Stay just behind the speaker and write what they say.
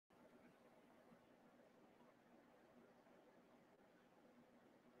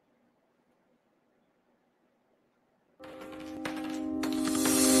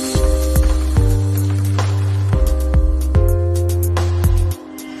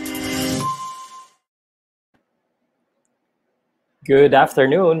Good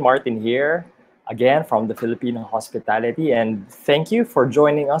afternoon, Martin here, again from the Filipino Hospitality, and thank you for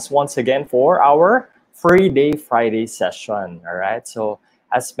joining us once again for our Free Day Friday session. All right, so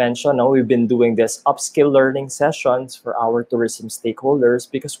as mentioned, we've been doing this upskill learning sessions for our tourism stakeholders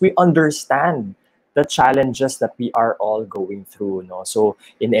because we understand the challenges that we are all going through. No, so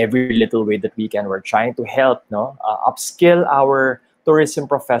in every little way that we can, we're trying to help, upskill our tourism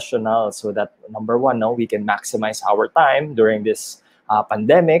professionals so that number one, no, we can maximize our time during this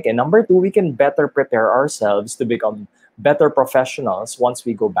pandemic, and number two, we can better prepare ourselves to become better professionals once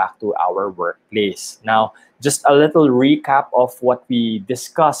we go back to our workplace. Now, just a little recap of what we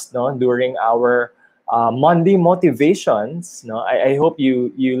discussed, no, during our Monday motivations. No, I hope you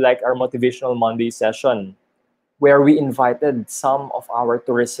like our motivational Monday session where we invited some of our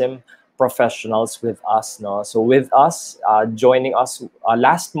tourism professionals with us. No? So with us, joining us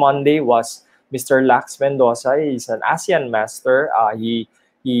last Monday was Mr. Lax Mendoza. He's an ASEAN master. He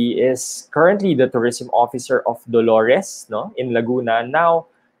is currently the tourism officer of Dolores, no, in Laguna. Now,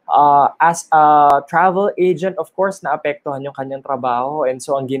 as a travel agent, of course, naapektuhan yung kanyang trabaho. And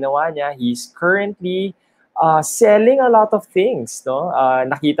so ang ginawa niya, he's currently selling a lot of things. No?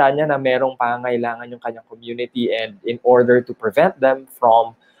 Nakita niya na merong pangangailangan yung kanyang community, and in order to prevent them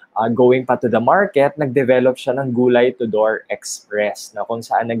from going pa to the market, nag-develop siya ng Gulay to Door Express na kung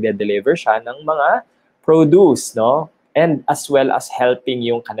saan nagde-deliver siya ng mga produce, no? And as well as helping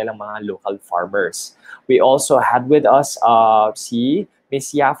yung kanilang mga local farmers. We also had with us si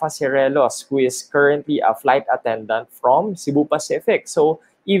Miss Yafa Cirelos, who is currently a flight attendant from Cebu Pacific. So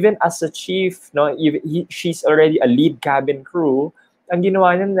even as a chief, no, she's already a lead cabin crew. Ang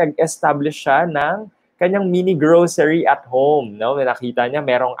ginawa niya, nag-establish siya ng kanyang mini grocery at home. No? Nakita niya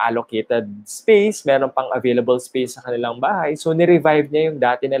merong allocated space, merong pang available space sa kanilang bahay. So ni-revive niya yung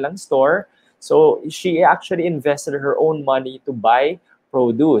dati nilang store. So she actually invested her own money to buy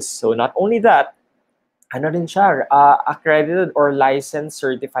produce. So not only that, ano rin siya, accredited or licensed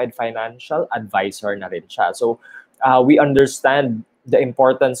certified financial advisor na rin siya. So we understand the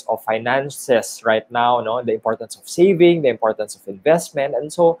importance of finances right now, no? The importance of saving, the importance of investment.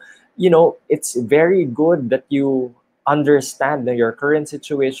 And so, it's very good that you understand your current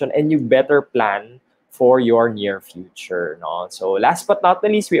situation and you better plan for your near future. No? So last but not the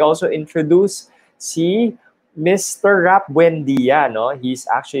least, we also introduce si Mr. Rap Buendia. No? He's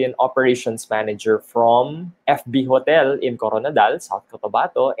actually an operations manager from FB Hotel in Coronadal, South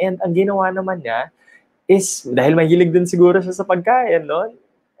Cotabato. And ang ginawa naman niya is, dahil mahilig din siguro siya sa pagkain, no?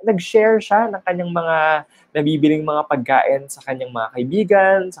 Nag-share siya ng kanyang mga nabibiling mga pagkain sa kanyang mga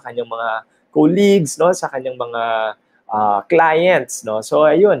kaibigan, sa kanyang mga colleagues, no? Sa kanyang mga clients, no? So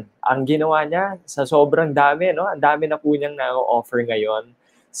ayun, ang ginawa niya sa sobrang dami, no? Ang dami na po niyang na-offer ngayon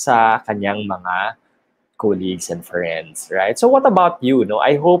sa kanyang mga colleagues and friends, right? So what about you, no?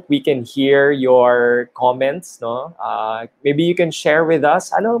 I hope we can hear your comments, no? Maybe you can share with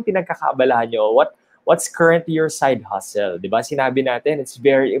us ano ang pinagkakaabalahan niyo? What's currently your side hustle? Diba? Sinabi natin, it's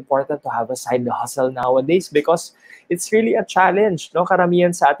very important to have a side hustle nowadays because it's really a challenge, no? Karamihan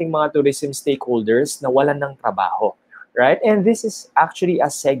sa ating mga tourism stakeholders na walan ng trabaho, right? And this is actually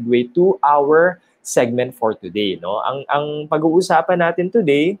a segue to our segment for today, no? Ang pag-uusapan natin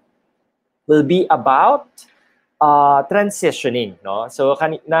today will be about transitioning, no? So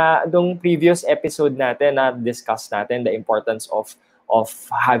nung previous episode natin na discuss natin the importance of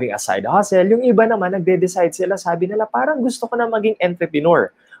having a side hustle. Yung iba naman, nagde-decide sila, sabi nila, parang gusto ko na maging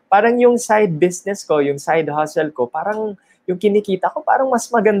entrepreneur. Parang yung side business ko, yung side hustle ko, parang yung kinikita ko, parang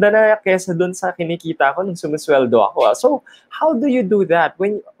mas maganda na kesa dun sa kinikita ko nung sumusweldo ako. So, how do you do that?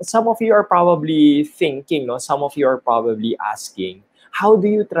 When some of you are probably thinking, no? Some of you are probably asking, how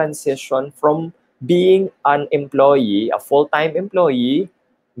do you transition from being an employee, a full-time employee,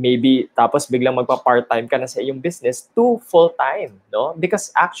 maybe tapos biglang magpa-part-time ka na sa iyong business to full-time, no?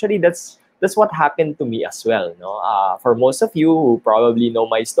 Because actually that's what happened to me as well, no? For most of you who probably know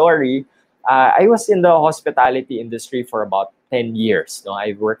my story, I was in the hospitality industry for about 10 years, no?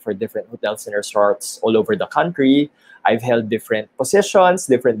 I've worked for different hotels and resorts all over the country. I've held different positions,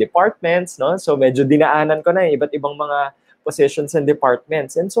 different departments, no? So medyo dinaanan ko na iba't ibang mga positions and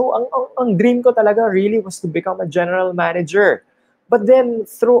departments. And so ang dream ko talaga really was to become a general manager. But then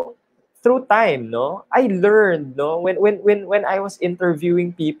through time, no, I learned, no, when I was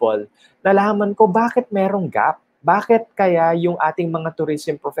interviewing people, nalaman ko bakit merong gap. Bakit kaya yung ating mga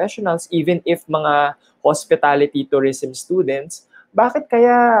tourism professionals, even if mga hospitality tourism students, bakit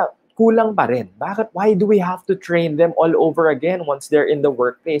kaya kulang pa rin? Why do we have to train them all over again once they're in the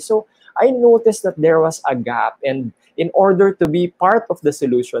workplace? So I noticed that there was a gap, and in order to be part of the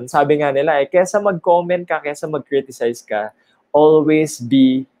solution, sabi nga nila, kesa mag-comment ka, kesa mag-criticize ka, always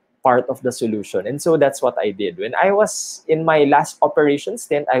be part of the solution. And so that's what I did. When I was in my last operation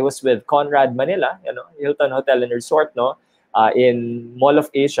stint, I was with Conrad Manila, Hilton Hotel and Resort, in Mall of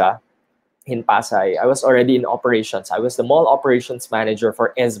Asia in Pasay. I was already in operations. I was the mall operations manager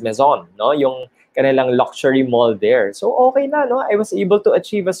for Es Maison, yung kanilang luxury mall there. So okay na, I was able to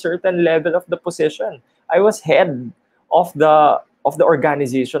achieve a certain level of the position. I was head of the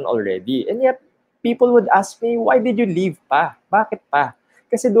organization already. And yet people would ask me, why did you leave pa? Bakit pa?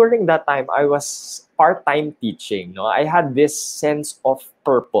 Kasi during that time, I was part-time teaching. I had this sense of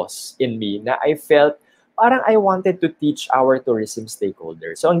purpose in me na I felt parang I wanted to teach our tourism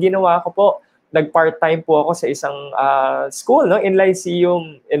stakeholders. So ang ginawa ko po, nag-part-time po ako sa isang school, in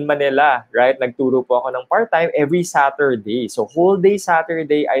Lyceum in Manila, right? Nagturo po ako ng part-time every Saturday. So whole day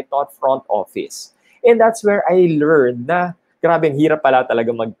Saturday, I taught front office. And that's where I learned na grabe, hirap pala talaga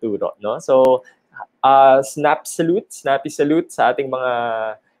magturo, So snappy salute sa ating mga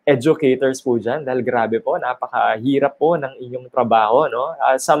educators po dyan dahil grabe po, napakahirap po ng inyong trabaho,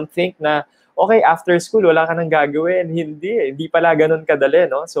 some think na okay, after school, wala ka nang gagawin. Hindi pala ganun kadali,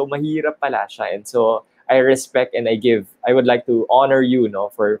 So, mahirap pala siya. And so, I respect and I would like to honor you,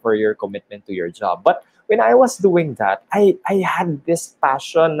 for your commitment to your job. But when I was doing that, I had this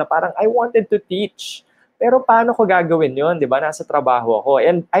passion na parang I wanted to teach. Pero paano ko gagawin yon, di ba? Nasa trabaho ako.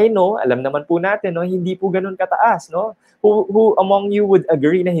 And I know, alam naman po natin, hindi po ganun kataas, Who among you would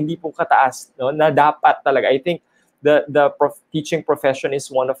agree na hindi po kataas, Na dapat talaga. I think the teaching profession is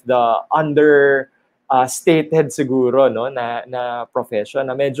one of the stated siguro na profession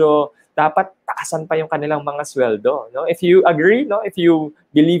na medyo dapat taasan pa yung kanilang mga sweldo, If you agree, if you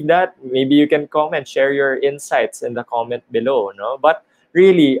believe that, maybe you can comment, share your insights in the comment below, But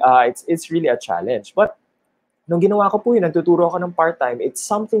really, it's really a challenge. But nung ginawa ko po yun, nagtuturo ako ng part-time, it's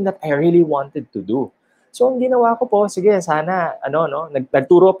something that I really wanted to do. So, ang ginawa ko po, sige, sana,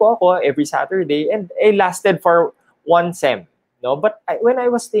 nagturo po ako every Saturday and it lasted for one sem, But when I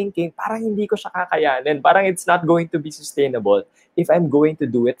was thinking, parang hindi ko siya kakayanin, parang it's not going to be sustainable if I'm going to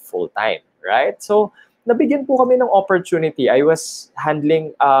do it full-time, right? So, nabigyan po kami ng opportunity. I was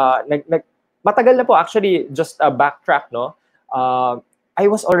handling, matagal na po, actually, just a backtrack, I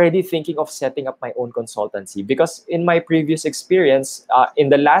was already thinking of setting up my own consultancy because in my previous experience, in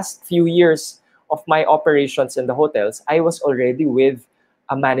the last few years of my operations in the hotels, I was already with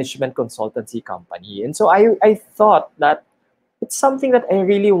a management consultancy company. And so I thought that it's something that I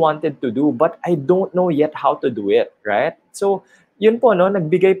really wanted to do, but I don't know yet how to do it, right? So yun po,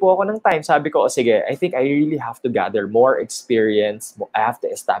 nagbigay po ako ng time. Sabi ko, sige, I think I really have to gather more experience. I have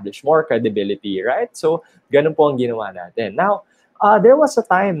to establish more credibility, right? So ganun po ang ginawa natin. Now, there was a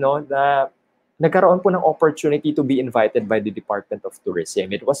time, na nagkaroon po ng opportunity to be invited by the Department of Tourism.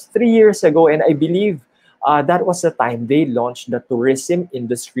 It was 3 years ago, and I believe that was the time they launched the Tourism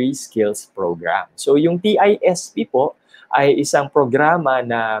Industry Skills Program. So yung TISP po ay isang programa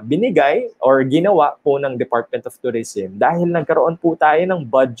na binigay or ginawa po ng Department of Tourism dahil nagkaroon po tayo ng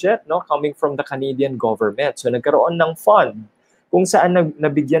budget, coming from the Canadian government. So nagkaroon ng fund kung saan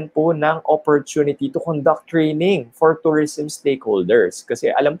nabigyan po ng opportunity to conduct training for tourism stakeholders. Kasi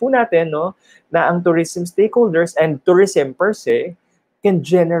alam po natin, na ang tourism stakeholders and tourism per se can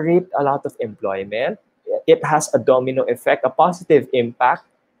generate a lot of employment. It has a domino effect, a positive impact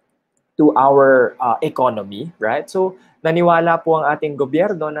to our economy, right? So, naniwala po ang ating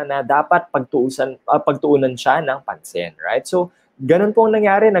gobyerno na dapat pagtuunan siya ng pansin, right? So, ganun po ang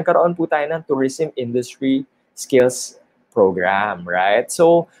nangyari. Nagkaroon po tayo ng Tourism Industry Skills Program, right?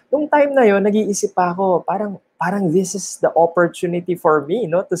 So, nung time na yon, nag-iisip pa ako, parang this is the opportunity for me,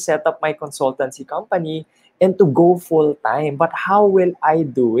 to set up my consultancy company and to go full-time. But how will I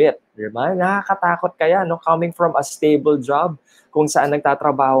do it? Diba? Nakakatakot kaya, coming from a stable job, kung saan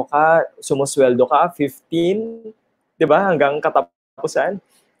nagtatrabaho ka, sumusweldo ka, 15, diba? Hanggang katapusan.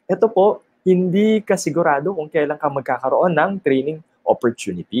 Ito po, hindi ka sigurado kung kailan ka magkakaroon ng training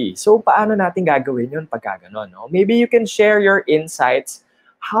opportunity. So, paano natin gagawin yun pagka ganon, Maybe you can share your insights.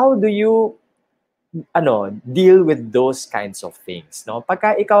 How do you deal with those kinds of things,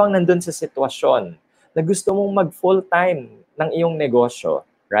 Pagka ikaw ang nandun sa sitwasyon na gusto mong mag full-time ng iyong negosyo,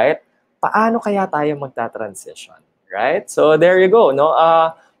 right? Paano kaya tayo magta-transition, right? So, there you go,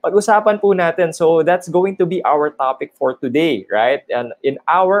 pag-usapan po natin. So, that's going to be our topic for today, right? And in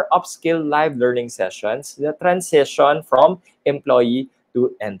our UpSkill Live Learning Sessions, the transition from employee to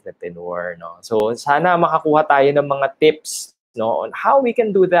entrepreneur, So, sana makakuha tayo ng mga tips, on how we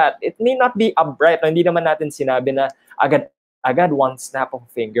can do that. It may not be upright, Hindi naman natin sinabi na agad agad, one snap of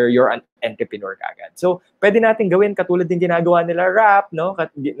a finger, you're an entrepreneur agad. So, pwede natin gawin katulad din ginagawa nila Rap, no?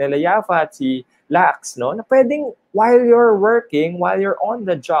 Nila Yafa at si Lax, no? Na pwedeng while you're working, while you're on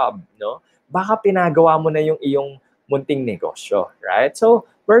the job, no? Baka pinagawa mo na yung iyong munting negosyo, right? So,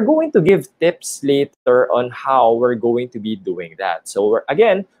 we're going to give tips later on how we're going to be doing that. So,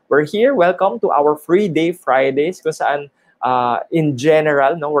 we're here. Welcome to our Free Day Fridays kung saan in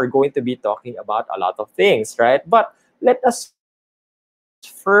general, no, we're going to be talking about a lot of things, right? But let us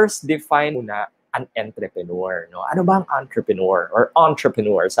first define muna an entrepreneur, no? Ano ba ang entrepreneur or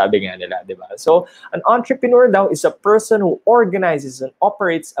entrepreneur, sabi nga nila, di ba? So, an entrepreneur daw is a person who organizes and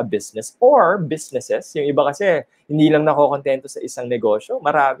operates a business or businesses. Yung iba kasi, hindi lang nakokontento sa isang negosyo,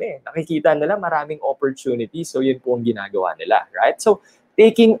 marami. Nakikita nila maraming opportunities, so yun po ang ginagawa nila, right? So,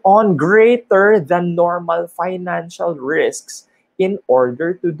 taking on greater than normal financial risks in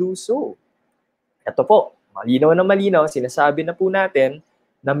order to do so. Ito po, malinaw na malinaw, sinasabi na po natin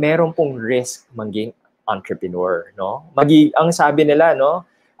na meron pong risk maging entrepreneur, no? Ang sabi nila, no,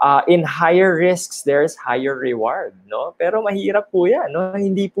 in higher risks there's higher reward, no? Pero mahirap po 'yan, no?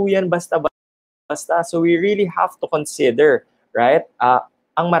 Hindi po 'yan basta-basta. So we really have to consider, right?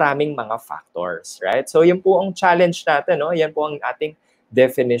 Ang maraming mga factors, right? So yun po ang challenge natin, no? Yan po ang ating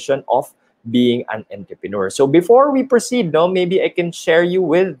definition of being an entrepreneur. So before we proceed, no, maybe I can share you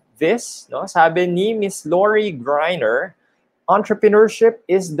with this, no? Sabi ni Miss Lori Griner, entrepreneurship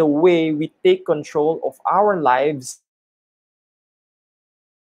is the way we take control of our lives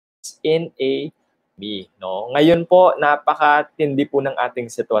in a me, no? Ngayon po, napakatindi po ng ating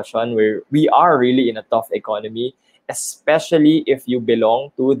sitwasyon where we are really in a tough economy, especially if you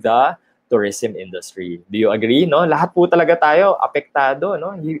belong to the tourism industry. Do you agree, no? Lahat po talaga tayo apektado,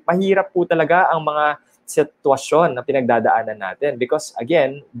 no? Mahirap po talaga ang mga sitwasyon na pinagdadaanan natin because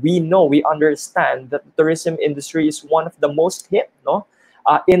again, we understand that the tourism industry is one of the most hit, no,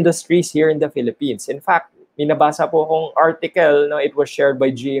 industries here in the Philippines. In fact, minabasa po akong article, no, it was shared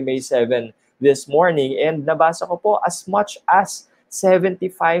by GMA7 this morning, and nabasa ko po as much as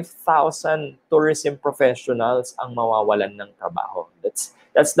 75,000 tourism professionals ang mawawalan ng trabaho.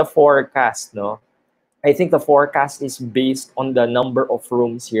 That's the forecast, no? I think the forecast is based on the number of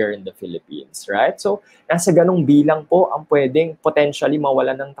rooms here in the Philippines, right? So, nasa ganong bilang po ang pwedeng potentially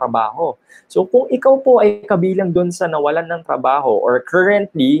mawalan ng trabaho. So, kung ikaw po ay kabilang dun sa nawalan ng trabaho or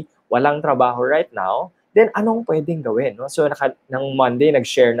currently walang trabaho right now, then anong pwedeng gawin? No? So, nang Monday,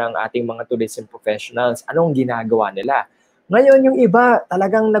 nag-share ng ating mga tourism professionals, anong ginagawa nila? Ngayon, yung iba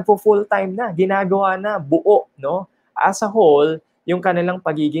talagang nagpo-full-time na, ginagawa na buo, no? As a whole, yung kanilang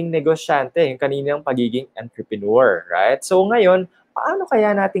pagiging negosyante, yung kanilang pagiging entrepreneur, right? So ngayon, paano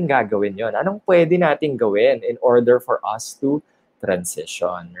kaya natin gagawin yon? Anong pwede natin gawin in order for us to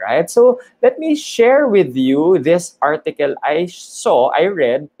transition, right? So let me share with you this article I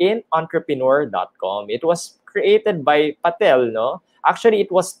read in entrepreneur.com. It was created by Patel, no? Actually,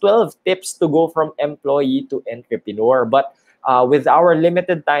 it was 12 tips to go from employee to entrepreneur. But with our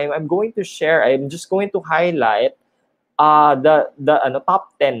limited time, I'm just going to highlight the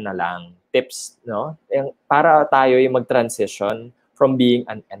top 10 na lang tips, no, para tayo yung mag-transition from being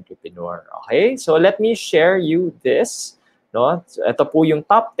an entrepreneur. Okay, so let me share you this, no. So, ito po yung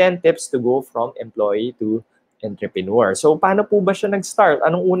top 10 tips to go from employee to entrepreneur. So paano po ba siya nag-start?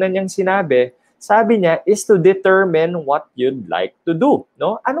 Anong una niyang sinabi? Sabi niya is to determine what you'd like to do,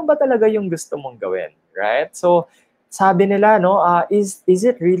 no? Ano ba talaga yung gusto mong gawin, right? So sabi nila, no, is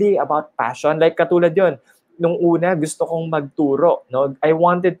it really about passion? Like katulad yon, nung una, gusto kong magturo, no? I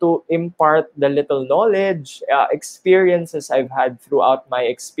wanted to impart the little knowledge, experiences I've had throughout my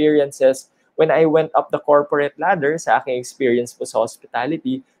experiences when I went up the corporate ladder sa aking experience po sa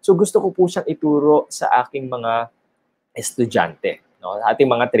hospitality. So gusto ko po siyang ituro sa aking mga estudyante, no? Ating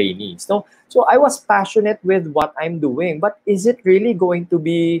mga trainees, no? So I was passionate with what I'm doing, but is it really going to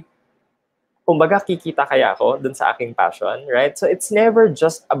be, kumbaga, kikita kaya ako dun sa aking passion, right? So it's never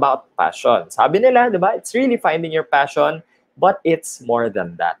just about passion. Sabi nila, di ba? It's really finding your passion, but it's more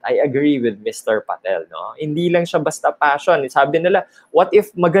than that. I agree with Mr. Patel, no? Hindi lang siya basta passion. Sabi nila, what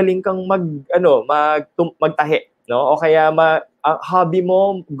if magaling kang magtahi, no? O kaya hobby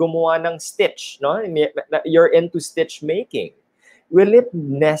mo gumawa ng stitch, no? You're into stitch making. Will it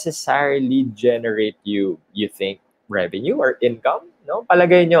necessarily generate you think, revenue or income? No,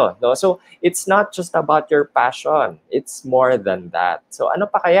 palagay nyo, no? So it's not just about your passion, it's more than that. So ano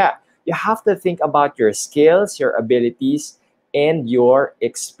pa kaya? You have to think about your skills, your abilities, and your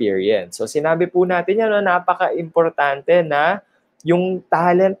experience. So sinabi po natin yan, no, napaka-importante na yung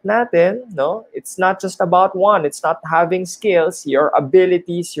talent natin, no? It's not just about one, it's not having skills, your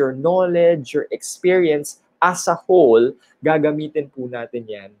abilities, your knowledge, your experience as a whole, gagamitin po natin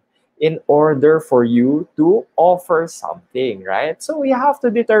yan in order for you to offer something, right? So we have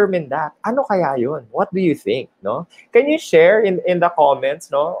to determine that. Ano kaya yun? What do you think, no? Can you share in the comments,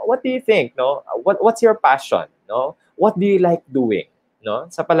 no? What do you think, no? What's your passion, no? What do you like doing, no?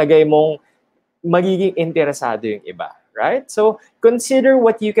 Sa palagay mong magiging interesado yung iba, right? So consider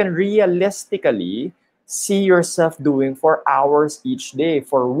what you can realistically see yourself doing for hours each day,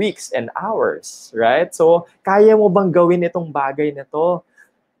 for weeks and hours, right? So kaya mo bang gawin itong bagay na to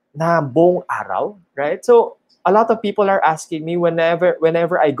na buong araw, right? So a lot of people are asking me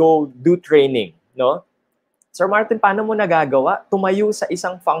whenever I go do training, no? Sir Martin, paano mo nagagawa? Tumayo sa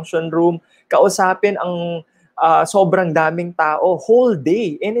isang function room, kausapin ang sobrang daming tao whole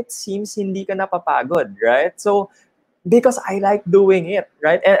day, and it seems hindi ka napapagod, right? So because I like doing it,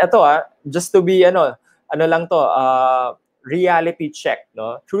 right? And ito just to be ano lang to, reality check,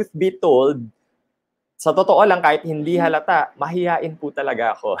 no? Truth be told, sa totoo lang, kahit hindi halata, mahiyain po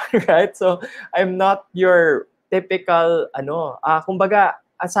talaga ako. Right? So, I'm not your typical, kumbaga,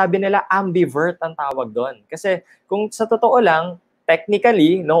 sabi nila, ambivert ang tawag doon. Kasi, kung sa totoo lang,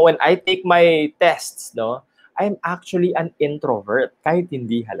 technically, no, when I take my tests, no, I'm actually an introvert, kahit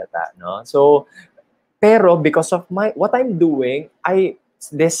hindi halata, no? So, pero because of what I'm doing, I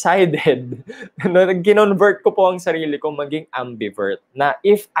decided, kinonvert ko po ang sarili ko maging ambivert. Na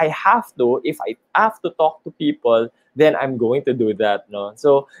if I have to talk to people, then I'm going to do that, no?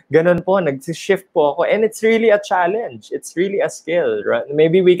 So, ganun po, nag-shift po ako. And it's really a challenge. It's really a skill, right?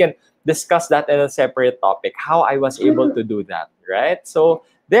 Maybe we can discuss that in a separate topic, how I was able to do that, right? So,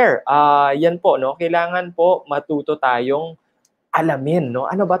 yan po, no? Kailangan po matuto tayong alamin, no?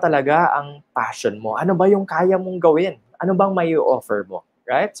 Ano ba talaga ang passion mo? Ano ba yung kaya mong gawin? Ano bang may offer mo?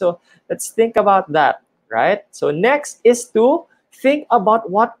 Right? So, let's think about that, right? So, next is to think about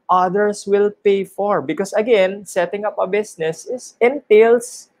what others will pay for. Because again, setting up a business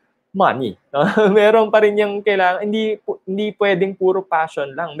entails money. No? Meron pa rin yung kailangan, hindi pwedeng puro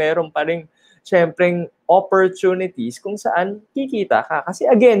passion lang. Meron pa rin, syempreng, opportunities kung saan kikita ka.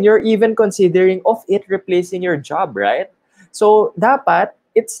 Kasi again, you're even considering of it replacing your job, right? So, dapat,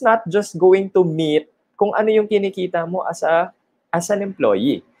 it's not just going to meet kung ano yung kinikita mo as an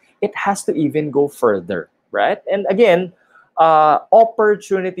employee. It has to even go further, right? And again,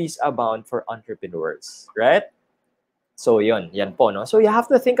 opportunities abound for entrepreneurs, right? So, yan po, no? So, you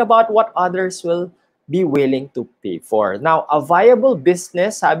have to think about what others will be willing to pay for. Now, a viable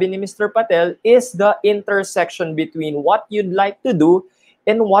business, sabi ni Mr. Patel, is the intersection between what you'd like to do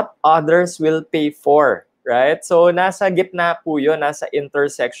and what others will pay for, right? So, nasa gitna po yun, nasa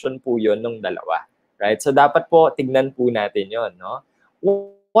intersection po yun ng dalawa. Right? So, dapat po, tignan po natin yon, no?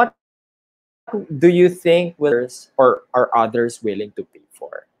 What do you think or are others willing to pay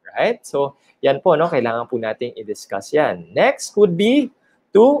for? Right? So, yan po, no? Kailangan po natin i-discuss yan. Next would be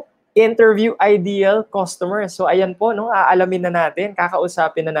to interview ideal customers. So, ayan po, no? Aalamin na natin,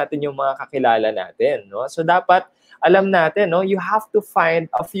 kakausapin na natin yung mga kakilala natin, no? So, dapat alam natin, no? You have to find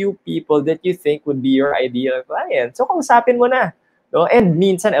a few people that you think would be your ideal client. So, kausapin mo na. No? And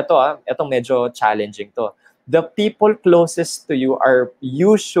minsan, itong medyo challenging to. The people closest to you are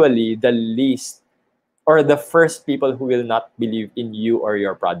usually the least or the first people who will not believe in you or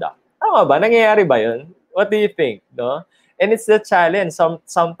your product. Tama ba? Nangyayari ba yun? What do you think? No? And it's the challenge.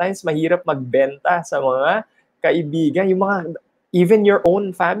 Sometimes mahirap magbenta sa mga kaibigan, yung mga, even your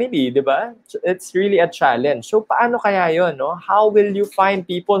own family, di ba? It's really a challenge. So, paano kaya yun? No? How will you find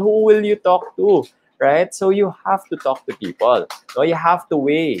people? Who will you talk to? Right? So you have to talk to people. No? You have to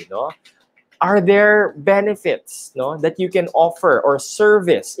weigh, no? Are there benefits, no, that you can offer or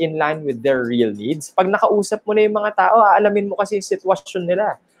service in line with their real needs? Pag nakausap mo na yung mga tao, aalamin mo kasi yung sitwasyon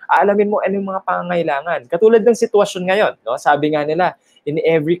nila. Aalamin mo ano yung mga pangangailangan. Katulad ng sitwasyon ngayon, no? Sabi nga nila, in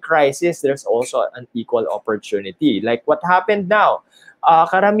every crisis, there's also an equal opportunity. Like what happened now,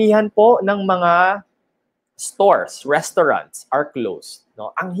 karamihan po ng mga stores, restaurants are closed. No?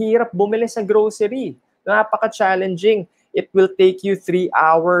 Ang hirap bumili sa grocery. Napaka-challenging. It will take you 3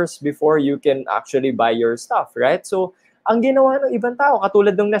 hours before you can actually buy your stuff, right? So, ang ginawa ng ibang tao,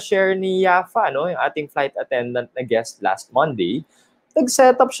 katulad nung na-share ni Yafa, no, yung ating flight attendant na guest last Monday,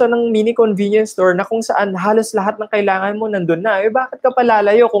 nag-set up siya ng mini convenience store na kung saan halos lahat ng kailangan mo nandun na. Bakit ka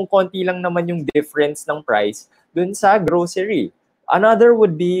palalayo kung konti lang naman yung difference ng price dun sa grocery? Another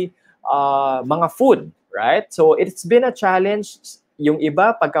would be mga food. Right? So, it's been a challenge. Yung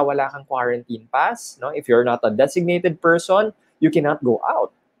iba, pagka wala kang quarantine pass, no? If you're not a designated person, you cannot go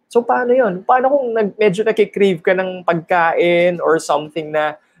out. So, paano yun? Paano kung medyo nakikrave ka ng pagkain or something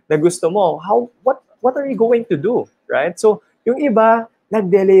na gusto mo? What are you going to do? Right? So, yung iba,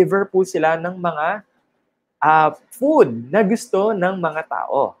 nag-deliver po sila ng mga food na gusto ng mga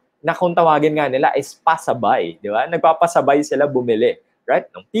tao. Na kung tawagin nga nila is pasabay, di ba? Nagpapasabay sila bumili, right?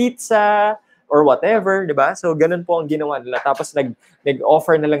 Ng pizza or whatever, di ba? So, ganun po ang ginawa nila. Tapos,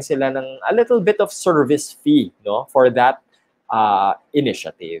 nag-offer na lang sila ng a little bit of service fee, no? For that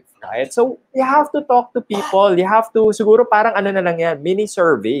initiative, right? So, you have to talk to people. You have to, siguro parang ano na lang yan, mini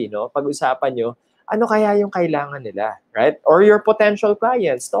survey, no? Pag-usapan nyo, ano kaya yung kailangan nila, right? Or your potential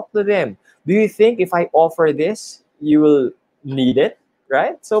clients, talk to them. Do you think if I offer this, you will need it,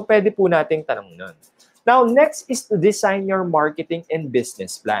 right? So, pwede po nating tanong nun. Now, next is to design your marketing and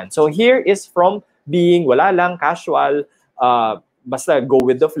business plan. So, here is from being wala lang, casual, basta go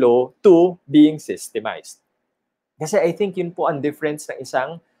with the flow, to being systemized. Kasi I think yun po ang difference ng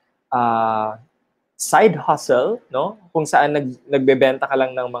isang side hustle, no? Kung saan nagbebenta ka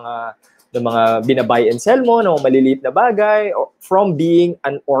lang ng mga binabuy and sell mo, ng maliliit na bagay, or from being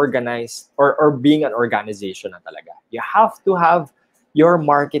an organized or being an organization na talaga. You have to have your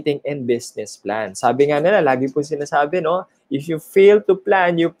marketing and business plan. Sabi nga nila, lagi po sinasabi, no? If you fail to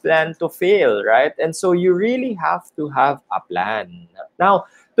plan, you plan to fail, right? And so you really have to have a plan.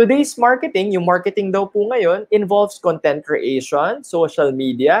 Now, today's marketing, yung marketing daw po ngayon, involves content creation, social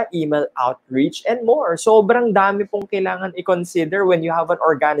media, email outreach, and more. Sobrang dami pong kailangan i-consider when you have an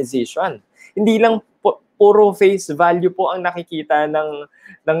organization. Hindi lang puro face value po ang nakikita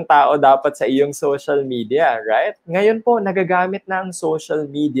ng tao dapat sa iyong social media, right? Ngayon po, nagagamit na ang social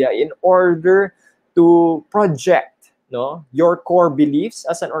media in order to project, no, your core beliefs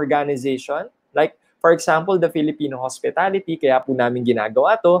as an organization. Like, for example, the Filipino hospitality, kaya po namin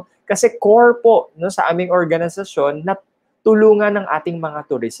ginagawa to, kasi core po, no, sa aming organisasyon na tulungan ng ating mga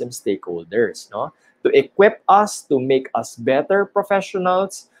tourism stakeholders, no, to equip us, to make us better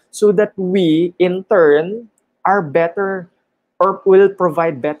professionals, so that we, in turn, are better or will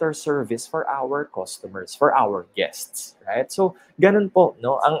provide better service for our customers, for our guests, right? So, ganun po,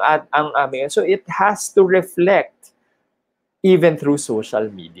 no, ang aming. So, it has to reflect even through social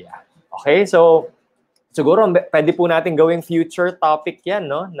media. Okay? So, siguro, pwede po natin gawing future topic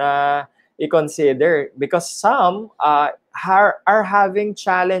yan, no, na i-consider because some are having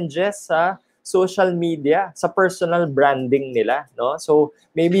challenges sa social media, sa personal branding nila, no? So,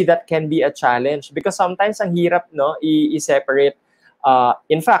 maybe that can be a challenge because sometimes ang hirap, no, i-separate.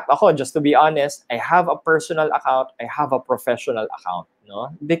 In fact, ako, just to be honest, I have a personal account, I have a professional account, no?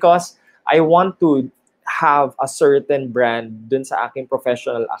 Because I want to have a certain brand dun sa aking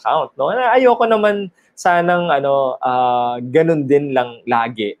professional account, no? Ayoko naman sanang ganun din lang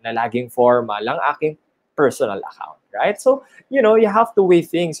lagi, na laging formal lang aking personal account, right? So, you know, you have to weigh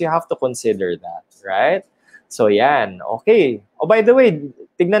things, you have to consider that, right? So, yan. Okay. Oh, by the way,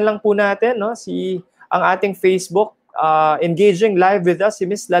 tignan lang po natin, no, ang ating Facebook, engaging live with us, si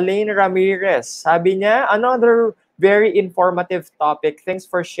Miss Lalaine Ramirez. Sabi niya, another very informative topic. Thanks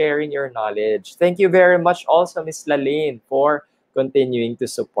for sharing your knowledge. Thank you very much also, Miss Lalaine, for continuing to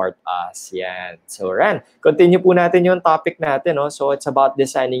support us. Yan. So, Ran, continue po natin yung topic natin. No? So, it's about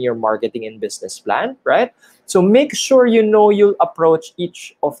designing your marketing and business plan, right? So, make sure you know you'll approach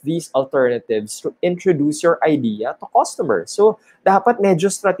each of these alternatives to introduce your idea to customers. So, dapat medyo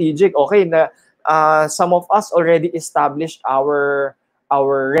strategic. Okay, na some of us already established our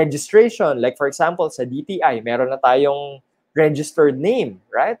registration. Like, for example, sa DTI, meron na tayong registered name,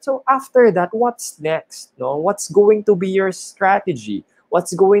 right? So after that, what's next? No, what's going to be your strategy?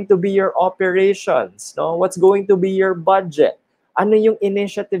 What's going to be your operations? No, what's going to be your budget? Ano yung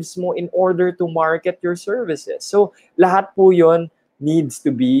initiatives mo in order to market your services? So lahat po yon needs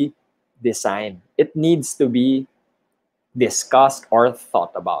to be designed. It needs to be discussed or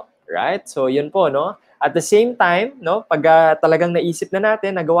thought about, right? So yun po, no? At the same time, no, pag talagang naisip na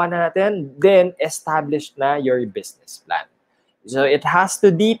natin, nagawa na natin, then establish na your business plan. So it has to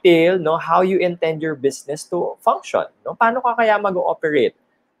detail, no, how you intend your business to function. No? Paano ka kaya mag-ooperate,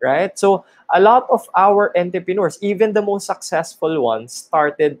 right? So a lot of our entrepreneurs, even the most successful ones,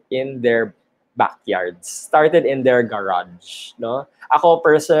 started in their backyards, started in their garage. No? Ako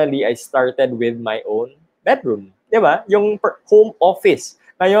personally, I started with my own bedroom. Di ba? Yung home office.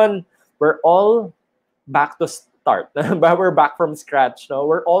 Ngayon, we're all back to start. We're back from scratch. No?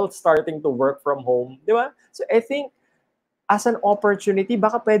 We're all starting to work from home. Di ba? So I think, as an opportunity,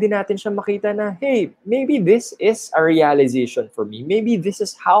 baka pwede natin siya makita na, hey, maybe this is a realization for me. Maybe this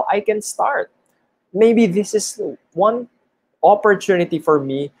is how I can start. Maybe this is one opportunity for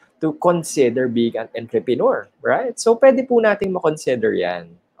me to consider being an entrepreneur, right? So, pwede po natin makonsider yan.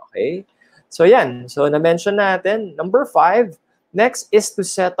 Okay? So, yan. So, na-mention natin. Number 5, next is to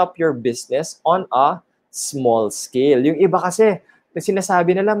set up your business on a small scale. Yung iba kasi, na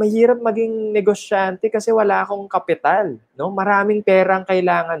sinasabi nila, mahirap maging negosyante kasi wala akong kapital. No? Maraming perang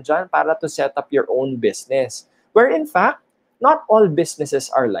kailangan dyan para to set up your own business. Where in fact, not all businesses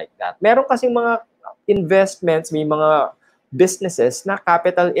are like that. Meron kasing mga investments, may mga businesses na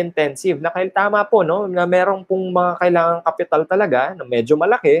capital intensive. Na tama po, no? Na meron pong mga kailangang capital talaga na medyo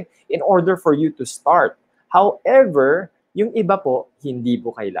malaki in order for you to start. However, yung iba po, hindi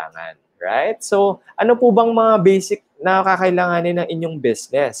po kailangan. Right? So, ano po bang mga basic na kakailanganin ng inyong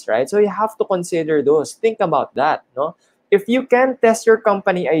business, right? So, you have to consider those. Think about that, no? If you can test your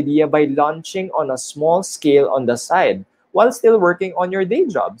company idea by launching on a small scale on the side while still working on your day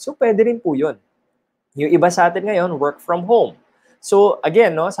job, so pwede rin po yun. Yung iba sa atin ngayon, work from home. So,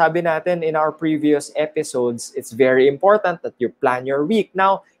 again, no, sabi natin in our previous episodes, it's very important that you plan your week.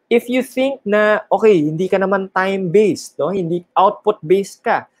 Now, if you think na, okay, hindi ka naman time-based, no? Hindi output-based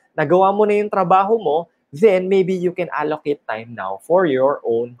ka, nagawa mo na yung trabaho mo, then maybe you can allocate time now for your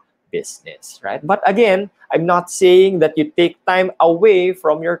own business, right? But again, I'm not saying that you take time away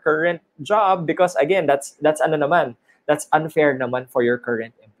from your current job because again, that's ano naman, that's unfair naman for your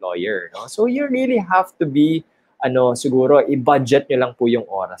current employer, no? So you really have to be siguro i-budget nyo lang po yung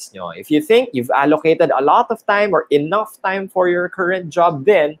oras nyo. If you think you've allocated a lot of time or enough time for your current job,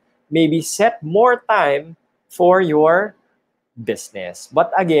 then maybe set more time for your business. But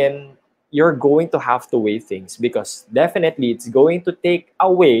again, you're going to have to weigh things because definitely it's going to take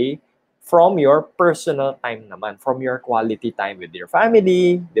away from your personal time naman, from your quality time with your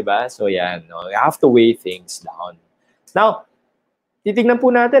family, di ba? So yan, no? You have to weigh things down. Now, titignan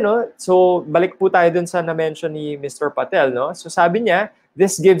po natin, no? So, balik po tayo dun sa na-mention ni Mr. Patel, no? So, sabi niya,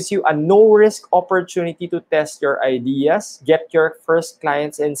 this gives you a no-risk opportunity to test your ideas, get your first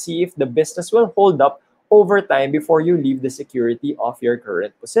clients, and see if the business will hold up over time before you leave the security of your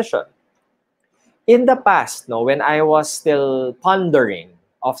current position. In the past, no, when I was still pondering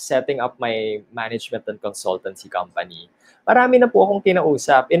of setting up my management and consultancy company, marami na po akong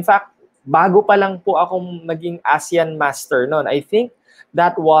kinausap. In fact, bago pa lang po akong maging ASEAN Master noon. I think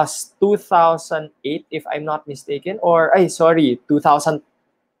that was 2008 if I'm not mistaken. Or, 2012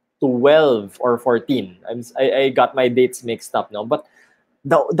 or 14. I got my dates mixed up now. But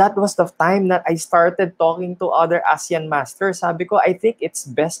that was the time that I started talking to other ASEAN Masters. Sabi ko, I think it's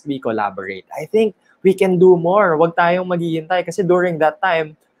best we collaborate. I think we can do more. Huwag tayong maghihintay. Kasi during that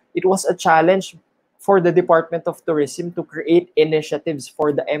time, it was a challenge for the Department of Tourism to create initiatives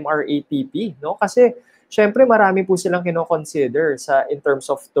for the MRATP, no? Kasi syempre marami po silang kino-consider in terms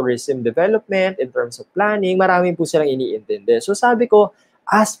of tourism development, in terms of planning, marami po silang iniintindi. So sabi ko,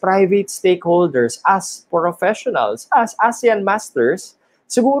 as private stakeholders, as professionals, as ASEAN Masters,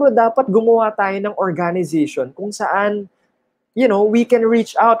 siguro dapat gumawa tayo ng organization kung saan we can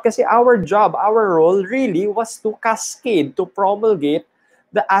reach out kasi our job, our role really was to cascade, to promulgate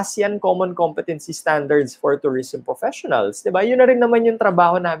the ASEAN Common Competency Standards for Tourism Professionals. Diba? Yun na rin naman yung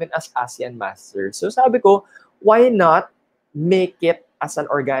trabaho namin as ASEAN Masters. So sabi ko, why not make it as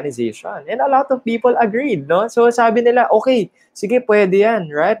an organization? And a lot of people agreed, no? So sabi nila, okay, sige, pwede yan,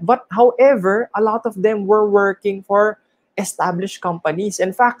 right? But however, a lot of them were working for established companies.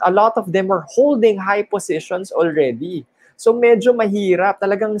 In fact, a lot of them were holding high positions already. So medyo mahirap.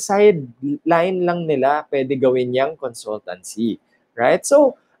 Talagang sideline lang nila pwede gawin yung consultancy. Right?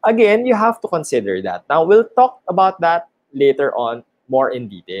 So, again, you have to consider that. Now, we'll talk about that later on more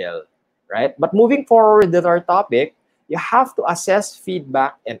in detail. Right? But moving forward with our topic, you have to assess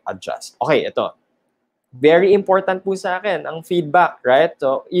feedback and adjust. Okay, ito. Very important po sa akin ang feedback, right?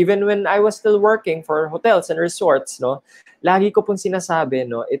 So, even when I was still working for hotels and resorts, no, lagi ko pong sinasabi,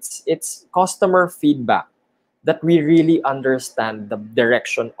 no, it's customer feedback that we really understand the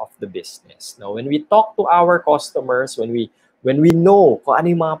direction of the business. No, when we talk to our customers, when we know kung ano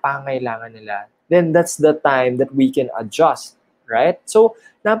yung mga pangailangan nila, then that's the time that we can adjust, right? So,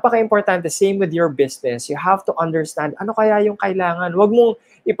 napaka-importante, same with your business, you have to understand ano kaya yung kailangan. Huwag mong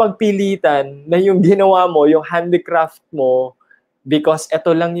ipagpilitan na yung ginawa mo, yung handicraft mo, because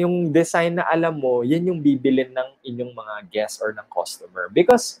ito lang yung design na alam mo, yan yung bibilin ng inyong mga guests or ng customer.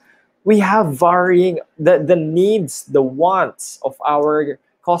 Because we have varying, the needs, the wants of our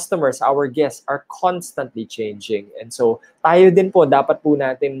customers, our guests are constantly changing. And so, tayo din po, dapat po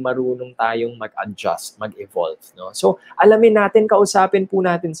natin marunong tayong mag-adjust, mag-evolve. No? So, alamin natin, kausapin po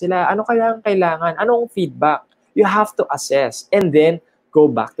natin sila. Ano kaya ang kailangan? Anong feedback? You have to assess and then go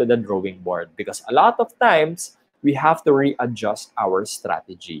back to the drawing board. Because a lot of times, we have to readjust our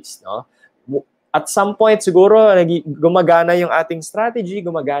strategies. No? At some point, siguro, gumagana yung ating strategy,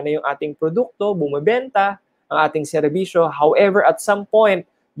 gumagana yung ating produkto, bumibenta, ang ating serbisyo. However, at some point,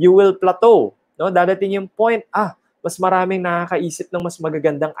 you will plateau. No? Dadating yung point, mas maraming nakakaisip ng mas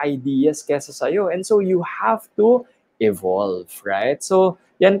magagandang ideas kesa sa'yo. And so you have to evolve, right? So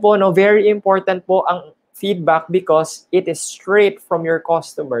yan po, no, very important po ang feedback because it is straight from your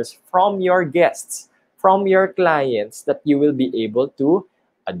customers, from your guests, from your clients that you will be able to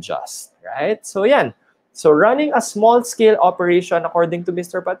adjust, right? So yan. So running a small-scale operation, according to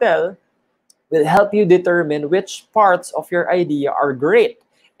Mr. Patel, will help you determine which parts of your idea are great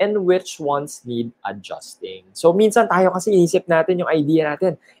and which ones need adjusting. So minsan tayo kasi inisip natin yung idea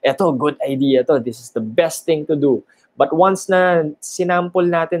natin, eto, good idea to, this is the best thing to do. But once na sinample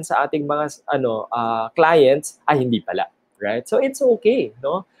natin sa ating mga clients, ay hindi pala, right? So it's okay,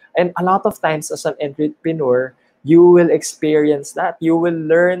 no? And a lot of times as an entrepreneur, you will experience that. You will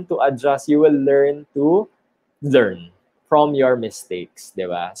learn to adjust. You will learn to learn from your mistakes, di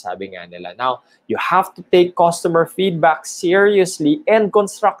ba? Sabi nga nila. Now, you have to take customer feedback seriously and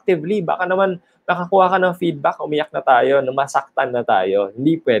constructively. Baka naman nakakuha ka ng feedback, umiyak na tayo, masaktan na tayo.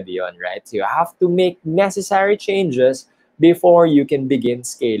 Hindi pwede yun, right? So you have to make necessary changes before you can begin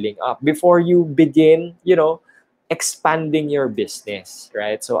scaling up, before you begin, expanding your business,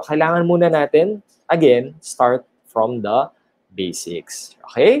 right? So kailangan muna natin, again, start from the basics.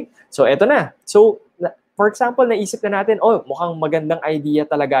 Okay? So eto na. So for example, naisip na natin, oh, mukhang magandang idea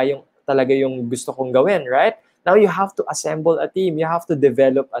talaga yung gusto kong gawin, right? Now you have to assemble a team. You have to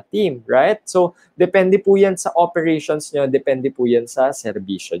develop a team, right? So depende po yan sa operations nyo, depende po yan sa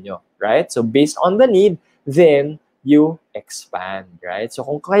serbisyo nyo, right? So based on the need, then you expand, right? So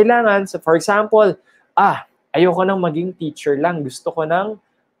kung kailangan, so for example, ayoko nang maging teacher lang, gusto ko nang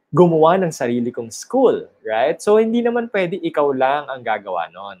gumawa ng sarili kong school, right? So, hindi naman pwede ikaw lang ang gagawa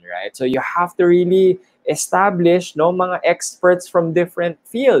nun, right? So, you have to really establish, mga experts from different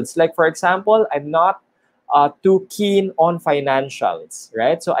fields. Like, for example, I'm not too keen on financials,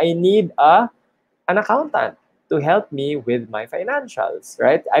 right? So, I need an accountant to help me with my financials,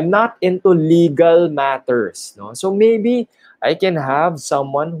 right? I'm not into legal matters, no? So, maybe I can have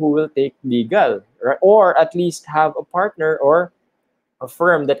someone who will take legal, right? Or at least have a partner or a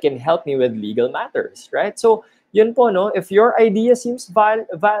firm that can help me with legal matters, right? So, yun po, no? If your idea seems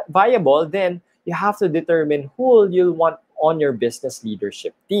viable, then you have to determine who you'll want on your business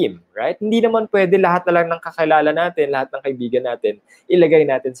leadership team, right? Hindi naman pwede lahat na lang ng kakilala natin, lahat ng kaibigan natin, ilagay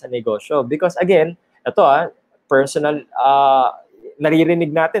natin sa negosyo. Because again, ito personal,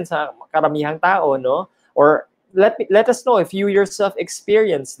 naririnig natin sa karamihang tao, no? Or let us know if you yourself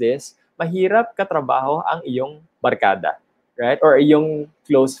experience this, mahirap katrabaho ang iyong barkada, right? Or yung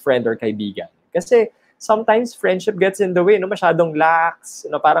close friend or kaibigan. Kasi sometimes friendship gets in the way, masyadong lax,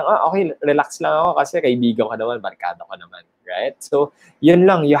 parang, okay, relax lang ako kasi kaibigan ka naman, barkada ka naman, right? So, yun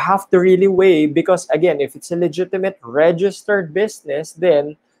lang, you have to really weigh because, again, if it's a legitimate registered business,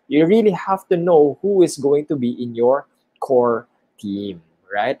 then you really have to know who is going to be in your core team,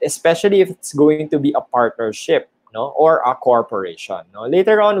 right? Especially if it's going to be a partnership, or a corporation,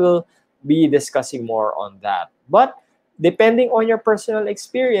 Later on, we'll be discussing more on that. But depending on your personal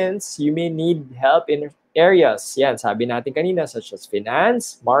experience, you may need help in areas, yan, sabi natin kanina, such as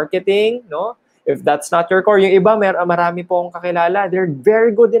finance, marketing, If that's not your core, yung iba, marami po akong kakilala, they're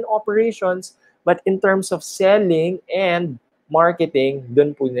very good in operations, but in terms of selling and marketing,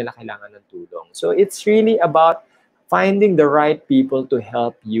 dun po nila kailangan ng tulong. So it's really about finding the right people to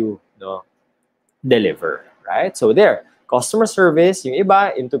help you, deliver, right? So there, customer service, yung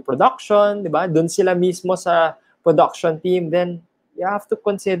iba, into production, di ba? Dun sila mismo sa production team, then you have to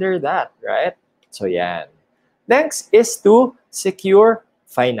consider that, right? So yan. Next is to secure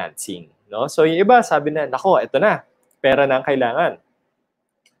financing, So yung iba sabi na, nako, ito na, pera na ang kailangan.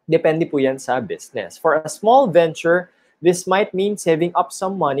 Depende po yan sa business. For a small venture, this might mean saving up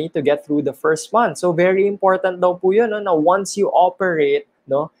some money to get through the first month. So very important daw po yun, na once you operate,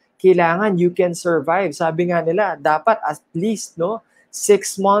 kailangan you can survive. Sabi nga nila, dapat at least, 6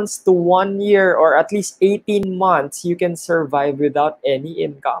 months to 1 year or at least 18 months, you can survive without any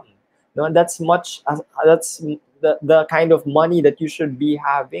income. That's the kind of money that you should be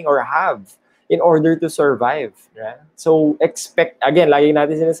having or have in order to survive. Right? So expect, again, lagi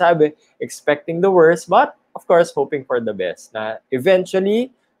natin sinasabi, expecting the worst, but of course, hoping for the best. Na eventually,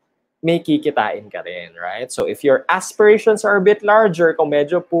 may kikitain ka rin, right? So if your aspirations are a bit larger, kung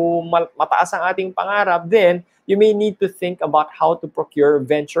medyo po mataas ang ating pangarap, then you may need to think about how to procure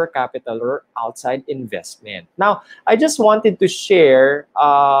venture capital or outside investment. Now, I just wanted to share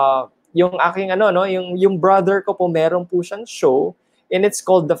yung aking yung brother ko po, meron po siyang show and it's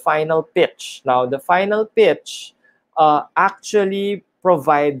called The Final Pitch. Now, The Final Pitch actually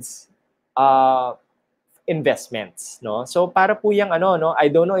provides investments, no? So para po yung ano, no, I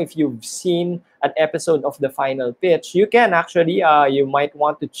don't know if you've seen an episode of The Final Pitch. You can actually you might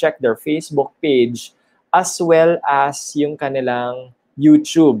want to check their Facebook page as well as yung kanilang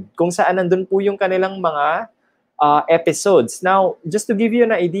YouTube, kung saan nandun po yung kanilang mga episodes. Now, just to give you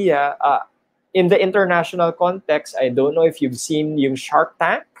an idea, in the international context, I don't know if you've seen yung Shark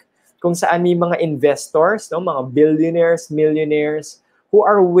Tank, kung saan may mga investors, no, mga billionaires, millionaires, who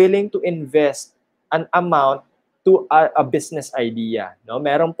are willing to invest an amount to a business idea. No?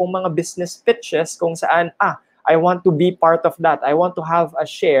 Meron pong mga business pitches kung saan, I want to be part of that. I want to have a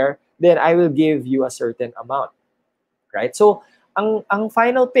share, then I will give you a certain amount. Right? So, ang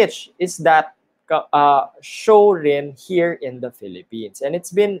final pitch is that show rin here in the Philippines. And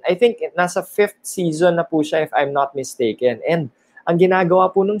it's been, I think, nasa 5th season na po siya if I'm not mistaken. And ang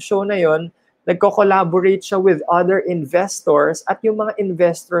ginagawa po ng show na yon, nagko-collaborate siya with other investors at yung mga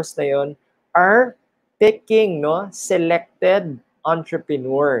investors na yon are picking, no, selected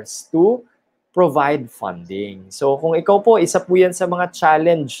entrepreneurs to provide funding. So kung ikaw po, isa po yan sa mga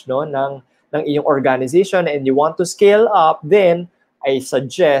challenge, no, ng iyong organization and you want to scale up, then I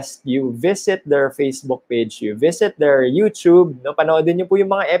suggest you visit their Facebook page, you visit their YouTube, no, panoodin niyo po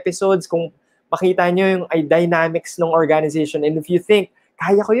yung mga episodes kung makita niyo yung dynamics ng organization. And if you think,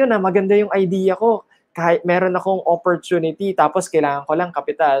 kaya ko yun, maganda yung idea ko, meron akong opportunity, tapos kailangan ko lang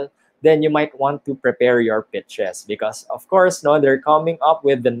kapital, then you might want to prepare your pitches because of course, no, they're coming up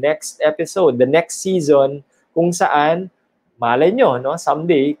with the next episode, the next season, kung saan malay nyo, no,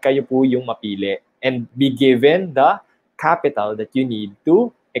 someday kayo po yung mapili and be given the capital that you need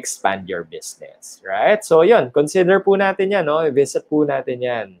to expand your business, right? So yun, consider po natin yan, no, visit po natin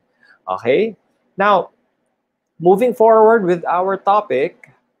yan. Okay? Now, moving forward with our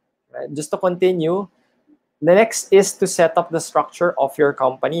topic, right, just to continue, the next is to set up the structure of your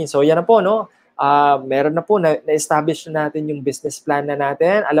company. So yan na po, no? Meron na po, na-establish na natin yung business plan na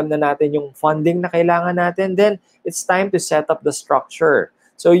natin, alam na natin yung funding na kailangan natin, then it's time to set up the structure.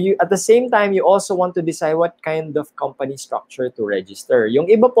 So you, at the same time, you also want to decide what kind of company structure to register. Yung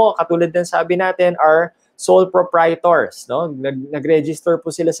iba po, katulad ng sabi natin, are sole proprietors, no? Nag-register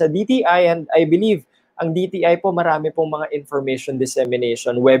po sila sa DTI, and I believe ang DTI po, marami pong mga information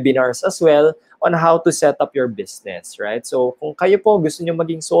dissemination, webinars as well on how to set up your business, right? So kung kayo po gusto nyo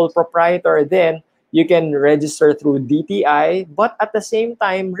maging sole proprietor, then you can register through DTI, but at the same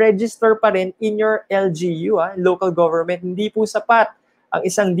time, register pa rin in your LGU, local government. Hindi po sapat ang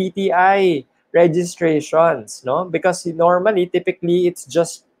isang DTI registrations, no? Because normally, typically, it's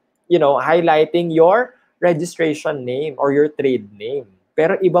just, you know, highlighting your registration name or your trade name.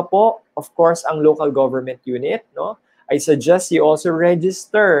 Pero iba po, of course, ang local government unit, no? I suggest you also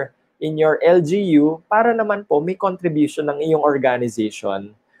register in your LGU para naman po may contribution ng iyong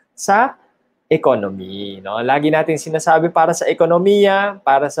organization sa economy, no? Lagi natin sinasabi para sa ekonomiya,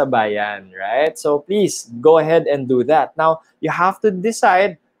 para sa bayan, right? So please go ahead and do that. Now, you have to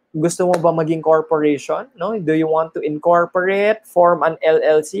decide, gusto mo ba maging corporation, no? Do you want to incorporate, form an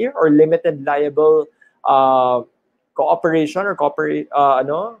LLC or limited liable cooperation or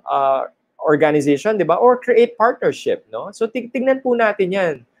organization, di ba? Or create partnership, no? So tignan po natin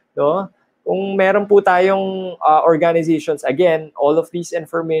 'yan, no? Kung meron po tayong organizations, again, all of these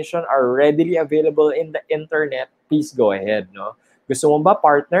information are readily available in the internet. Please go ahead, no? Gusto mo ba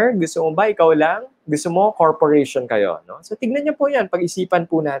partner? Gusto mo ba ikaw lang? Gusto mo corporation kayo, no? So tignan niyo po 'yan, pag-isipan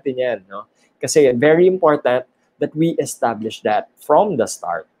po natin 'yan, no? Kasi very important that we establish that from the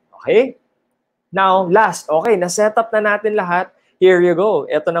start. Okay? Now, last, okay, na-set up na natin lahat. Here you go.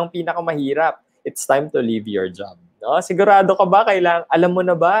 Ito nang pinakamahirap. It's time to leave your job. No? Sigurado ka ba? Alam mo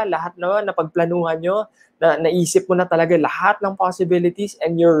na ba lahat na napagplanuhan nyo? Naisip mo na talaga lahat ng possibilities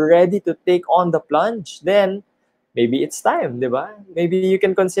and you're ready to take on the plunge? Then, maybe it's time, di ba? Maybe you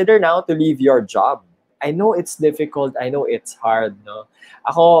can consider now to leave your job. I know it's difficult. I know it's hard. No?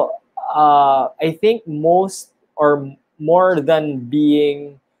 Ako, I think most or more than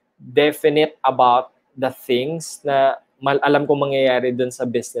being definite about the things na alam ko mangyayari dun sa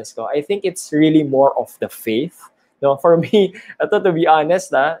business ko, I think it's really more of the faith. No, for me, to be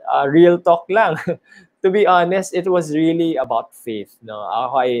honest, real talk lang. To be honest, it was really about faith. No,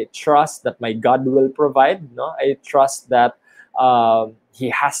 I trust that my God will provide. No, I trust that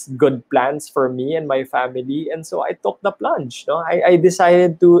He has good plans for me and my family, and so I took the plunge. No, I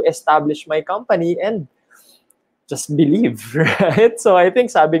decided to establish my company and just believe, right? So I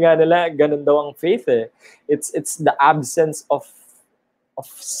think sabi nga nila, ganun daw ang faith eh. It's the absence of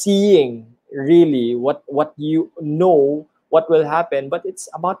seeing really what you know what will happen, but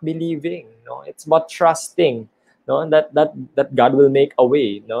it's about believing, no? It's about trusting no? That God will make a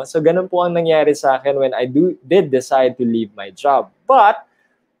way, no? So ganun po ang nangyari sa akin when I did decide to leave my job. But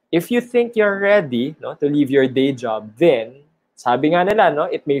if you think you're ready, no, to leave your day job, then sabi nga nila, no,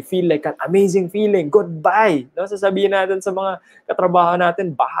 it may feel like an amazing feeling. Goodbye. No, sasabihin natin sa mga katrabaho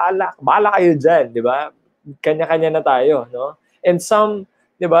natin, bahala kayo diyan, 'di ba? Kanya-kanya na tayo, no? And some,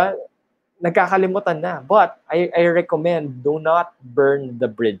 'di ba, nagkakalimutan na. But I recommend, do not burn the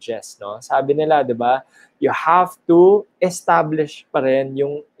bridges, no? Sabi nila, 'di ba? You have to establish pa rin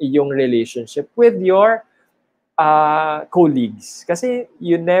yung relationship with your colleagues. Kasi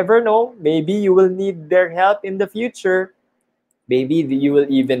you never know, maybe you will need their help in the future. Maybe you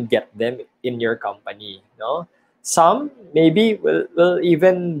will even get them in your company, no? Some maybe will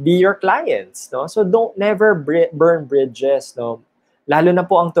even be your clients, no? So don't never burn bridges, no? Lalo na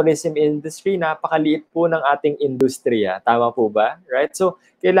po ang tourism industry, napakaliit po ng ating industriya. Tama po ba? Right? So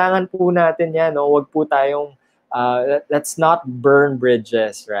kailangan po natin yan, no? Huwag po tayong let's not burn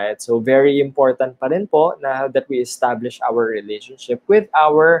bridges, right? So very important pa rin po na that we establish our relationship with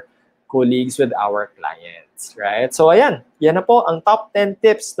our colleagues, with our clients, right? So ayan, yan na po ang top 10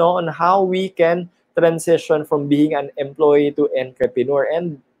 tips, no, on how we can transition from being an employee to entrepreneur.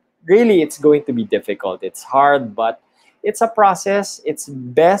 And really, it's going to be difficult. It's hard, but it's a process. It's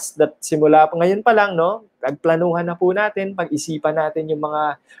best that simula pa ngayon pa lang, no, pagplanuhan na po natin, pag-isipan natin yung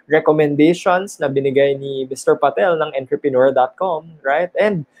mga recommendations na binigay ni Mr. Patel ng entrepreneur.com, right?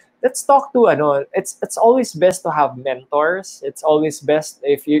 And let's talk to it's always best to have mentors. It's always best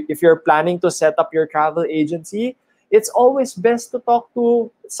if you're planning to set up your travel agency, it's always best to talk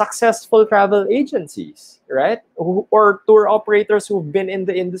to successful travel agencies, right? Or tour operators who've been in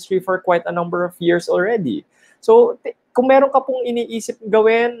the industry for quite a number of years already. So kung meron ka pong iniisip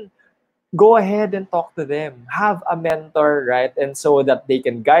gawin, go ahead and talk to them. Have a mentor, right? And so that they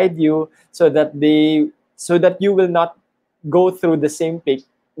can guide you, so that you will not go through the same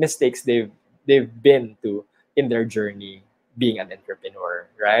mistakes they've been to in their journey being an entrepreneur,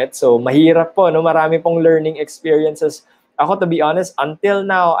 right? So mahirap po, no? Marami pong learning experiences. Ako, to be honest, until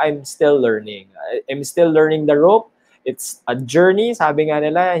now, I'm still learning. I'm still learning the rope. It's a journey. Sabi nga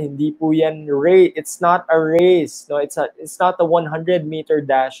nila, hindi po yan race. It's not a race. No, it's not a 100-meter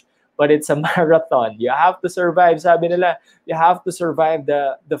dash, but it's a marathon. You have to survive. Sabi nila, you have to survive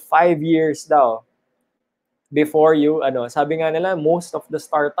the 5 years daw before you sabi nga nila, most of the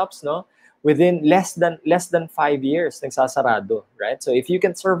startups, no, within less than 5 years nagsasarado, right? So if you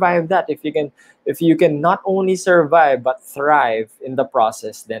can survive that, if you can not only survive but thrive in the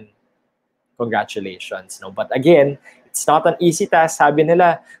process, then congratulations, no? But again, it's not an easy task. Sabi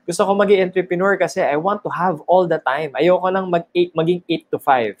nila, gusto ko maging entrepreneur kasi I want to have all the time. Ayoko nang maging 8 to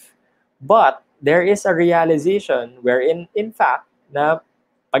 5. But there is a realization wherein, in fact, na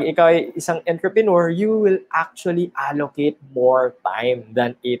pag ikaw ay isang entrepreneur, you will actually allocate more time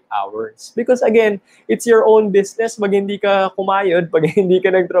than 8 hours. Because again, it's your own business. Pag hindi ka kumayod, pag hindi ka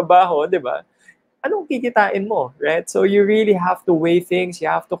nagtrabaho, di ba? Anong kikitain mo, right? So you really have to weigh things.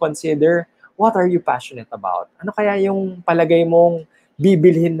 You have to consider, what are you passionate about? Ano kaya yung palagay mong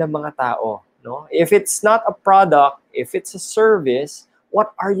bibilhin ng mga tao, no? If it's not a product, if it's a service,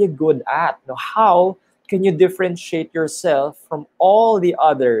 what are you good at? No? How can you differentiate yourself from all the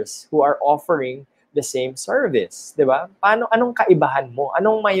others who are offering the same service? Diba? Anong kaibahan mo?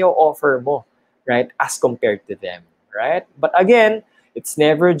 Anong may offer mo, right, as compared to them, right? But again, it's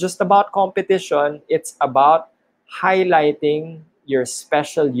never just about competition. It's about highlighting your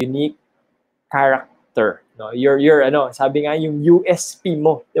special, unique character. No? Your sabi nga, yung USP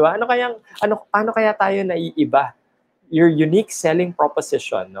mo. Diba? Paano kaya tayo naiiba? Your unique selling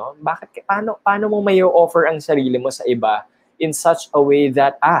proposition, no? Paano mo may offer ang sarili mo sa iba in such a way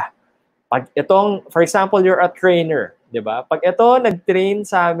that pag itong, for example, you're a trainer, 'di ba? Pag ito nag-train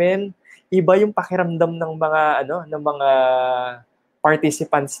sa amin, iba yung pakiramdam ng mga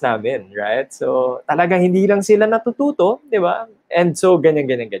participants namin, right? So talagang hindi lang sila natututo, 'di ba? And so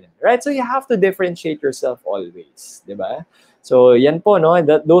ganyan. Right? So you have to differentiate yourself always, 'di ba? So yan po, no?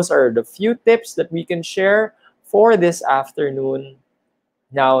 Those are the few tips that we can share for this afternoon.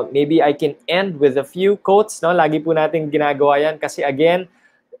 Now, maybe I can end with a few quotes, no? Lagi po natin ginagawa yan kasi again,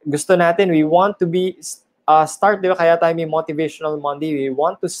 gusto natin, we want to be start, di ba? Kaya tayo may Motivational Monday. We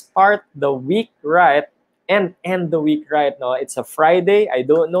want to start the week right and end the week right, no? It's a Friday. I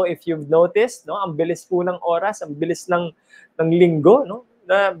don't know if you've noticed, no? Ang bilis po ng oras, ang bilis ng linggo, no?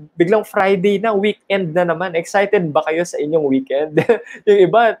 Na biglang Friday na, weekend na naman. Excited ba kayo sa inyong weekend? Yung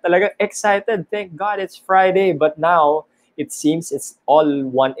iba talagang excited. Thank God it's Friday. But now, it seems it's all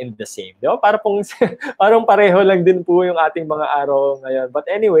one in the same. Di ba? Parang pareho lang din po yung ating mga araw ngayon. But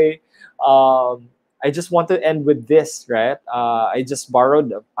anyway, I just want to end with this, right? I just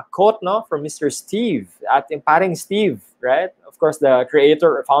borrowed a quote, no, from Mr. Steve, ating paring Steve, right? Of course, the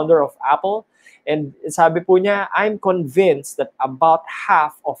creator or founder of Apple. And sabi po niya, I'm convinced that about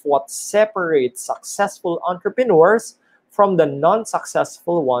half of what separates successful entrepreneurs from the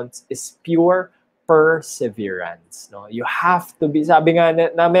non-successful ones is pure perseverance. No, you have to be. Sabi nga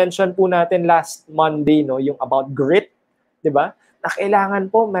na-mention po natin last Monday, no, yung about grit, 'di ba? Na kailangan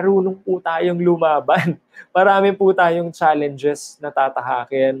po marunong po tayong lumaban. Marami po tayong challenges na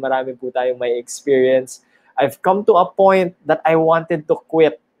tatahakin, marami po tayong may experience. I've come to a point that I wanted to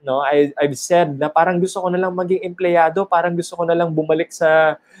quit. No, I've said na parang gusto ko na lang maging empleyado, parang gusto ko na lang bumalik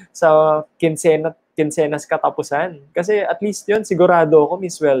sa kinsenas katapusan. Kasi at least 'yun sigurado ako may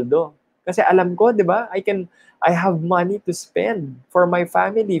sweldo. Kasi alam ko, 'di ba? I have money to spend for my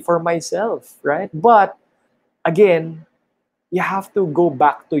family, for myself, right? But again, you have to go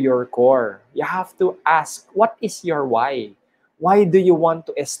back to your core. You have to ask, what is your why? Why do you want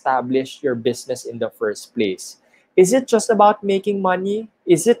to establish your business in the first place? Is it just about making money?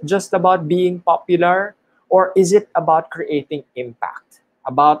 Is it just about being popular? Or is it about creating impact?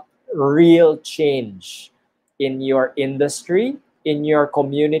 About real change in your industry, in your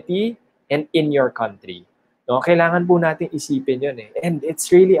community, and in your country? No, kailangan po natin isipin yun eh. And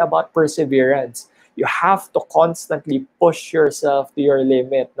it's really about perseverance. You have to constantly push yourself to your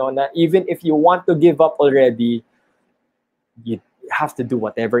limit. No? Na even if you want to give up already, you have to do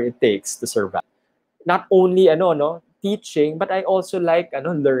whatever it takes to survive. Not only teaching, but I also like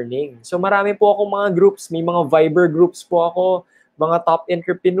learning. So marami po akong mga groups, may mga Viber groups po ako, mga top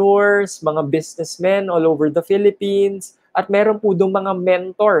entrepreneurs, mga businessmen all over the Philippines, at meron po doon mga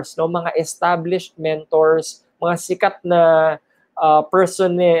mentors, no, mga established mentors, mga sikat na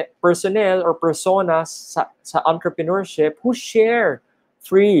personnel or personas sa entrepreneurship who share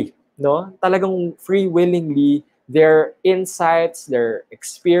free, no? Talagang free willingly their insights, their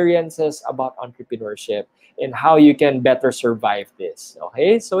experiences about entrepreneurship and how you can better survive this.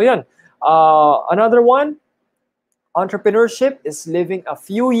 Okay? So yun. Another one, entrepreneurship is living a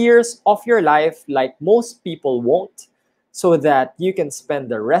few years of your life like most people won't, so that you can spend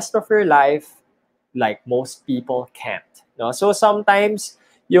the rest of your life like most people can't. No? So sometimes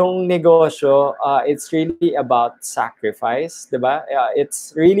yung negosyo, it's really about sacrifice, 'di ba?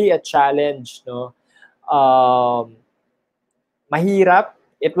 It's really a challenge, no? Mahirap.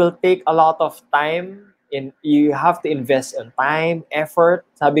 It will take a lot of time. You have to invest in time, effort.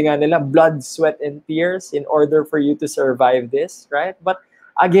 Sabi nga nila, blood, sweat, and tears in order for you to survive this, right? But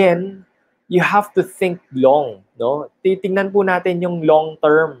again, you have to think long, no? Titingnan po natin yung long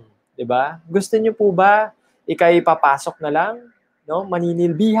term, 'di ba? Gusto niyo po ba ikay papasok na lang, no?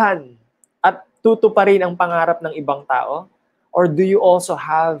 Maninilbihan at tutuparin ang pangarap ng ibang tao? Or do you also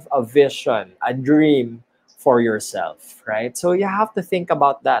have a vision, a dream for yourself, right? So you have to think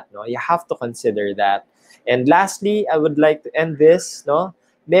about that, no? You have to consider that. And lastly, I would like to end this, no?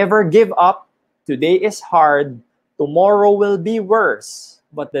 Never give up. Today is hard. Tomorrow will be worse.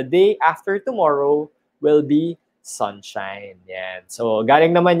 But the day after tomorrow will be sunshine. Yan. So,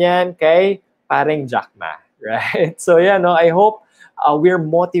 galing naman yan kay paring Jackma, right? So, yeah, no, I hope we're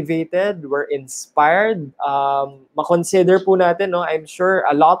motivated, we're inspired. Makonsider po natin, no? I'm sure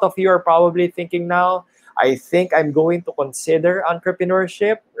a lot of you are probably thinking now, I think I'm going to consider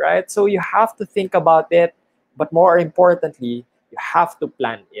entrepreneurship, right? So, you have to think about it. But more importantly, you have to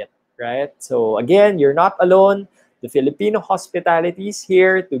plan it, right? So, again, you're not alone. The Filipino hospitality is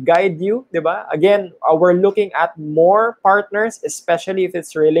here to guide you, di ba? Again, we're looking at more partners, especially if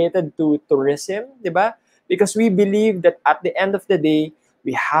it's related to tourism, di ba? Because we believe that at the end of the day,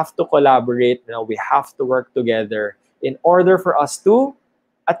 we have to collaborate, we have to work together in order for us to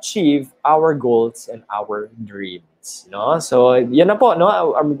achieve our goals and our dreams, no? So, yun na po,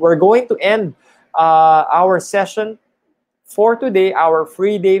 no? We're going to end our session for today, our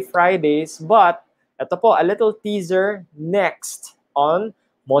free day Fridays, but ito po, a little teaser next on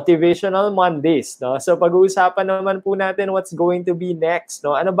Motivational Mondays, no? So pag-uusapan naman po natin what's going to be next,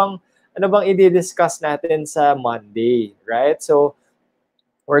 no? Ano bang i-discuss natin sa Monday, right? So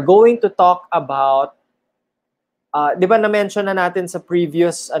we're going to talk about 'di ba na-mention na natin sa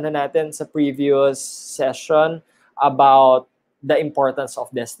previous session about the importance of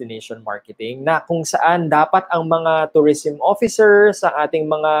destination marketing, na kung saan dapat ang mga tourism officers, ang ating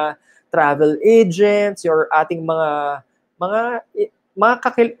mga travel agents, or ating mga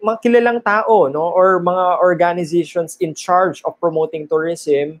kilalang tao, no, or mga organizations in charge of promoting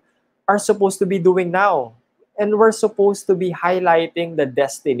tourism are supposed to be doing now. And we're supposed to be highlighting the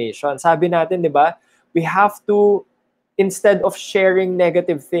destination. Sabi natin, 'di ba? We have to instead of sharing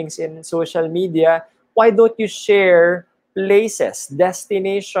negative things in social media, why don't you share places,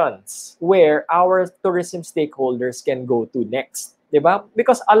 destinations where our tourism stakeholders can go to next, 'di ba?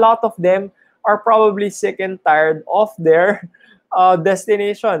 Because a lot of them are probably sick and tired of their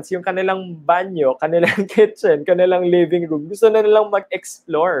destinations, yung kanilang banyo, kanilang kitchen, kanilang living room. Gusto na nilang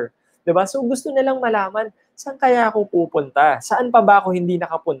mag-explore, 'di ba? So gusto nilang malaman, saan kaya ako pupunta? Saan pa ba ako hindi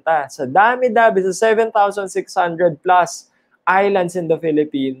nakapunta? Sa dami-dami, sa 7,600 plus islands in the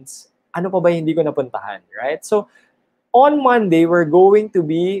Philippines, ano pa ba hindi ko napuntahan, right? So on Monday, we're going to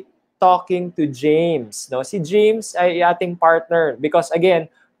be talking to James. No? Si James ay ating partner because again,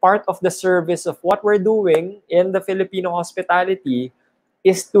 part of the service of what we're doing in the Filipino hospitality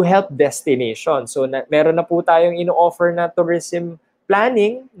is to help destination. So meron na po tayong ino-offer na tourism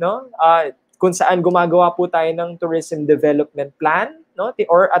planning, no? Kung saan gumagawa po tayo ng tourism development plan, no?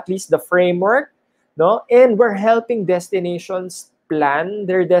 Or at least the framework, no? And we're helping destinations plan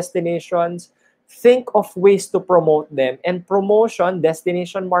their destinations, think of ways to promote them, and promotion,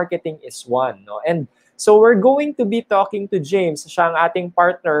 destination marketing is one, no? And so we're going to be talking to James, siya ang ating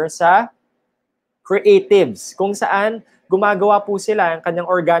partner sa creatives, kung saan gumagawa po sila ang kanyang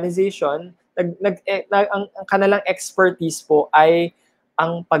organization, ang kanilang expertise po ay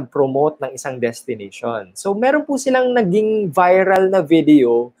ang pag-promote ng isang destination. So meron po silang naging viral na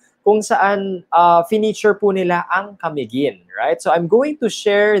video kung saan feature po nila ang Camiguin, right? So I'm going to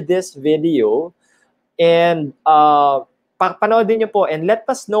share this video and panoodin niyo po and let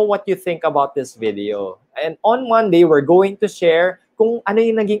us know what you think about this video. And on Monday, we're going to share kung ano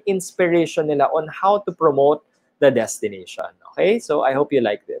yung naging inspiration nila on how to promote the destination. Okay? So I hope you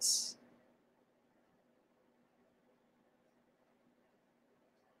like this.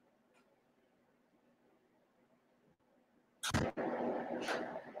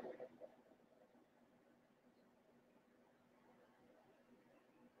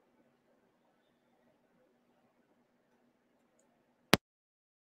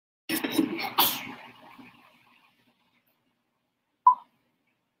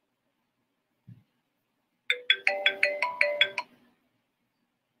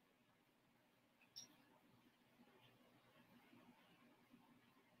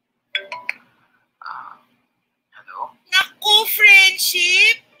 Naku,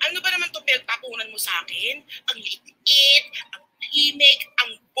 friendship! Ano ba naman itong pinagtapunan mo sa akin? Ang liit, ang tahimik,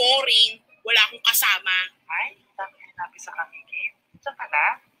 ang boring, wala akong kasama. Ay, dami sinabi sa Camiguin. Saan ka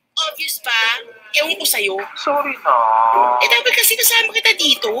na? Obvious ba? Ewan ko sa'yo. Sorry na. Dapat kasi kasama kita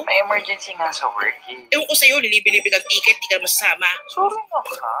dito. May emergency nga sa work eh. Ewan ko sa'yo, lilibi-libi ng ticket, di ka masasama. Sorry na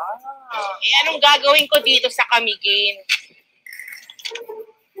ka. Anong gagawin ko dito sa Camiguin?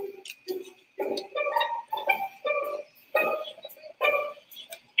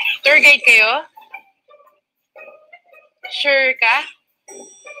 Tour guide kayo? Sure ka?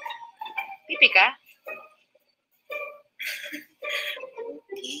 Pipi ka?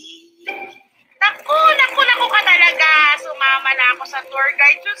 Naku ka talaga. Sumama na ako sa tour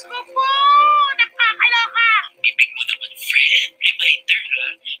guide. Diyos ko po! Nakakaloka! Bibig mo naman, friend. Reminder ha.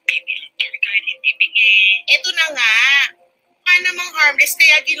 Bibi ang tour guide, hindi bingi. Ito na nga. Mukha namang harmless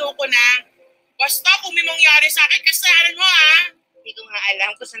kaya ginoko na. Basta kung may mangyari sa akin, kasalanan mo ha. Hindi ko nga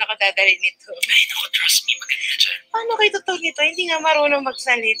alam kung saan ako dadalhin nito. Ay, naku, trust me, maganda dyan. Paano kayo totoo nito? Hindi nga marunong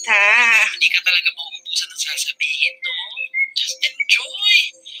magsalita. Hindi ka talaga mauubusan ng sasabihin, no? Just enjoy.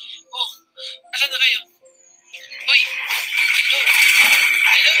 Oh, alam na kayo. Hoy,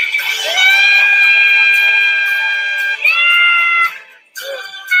 hello.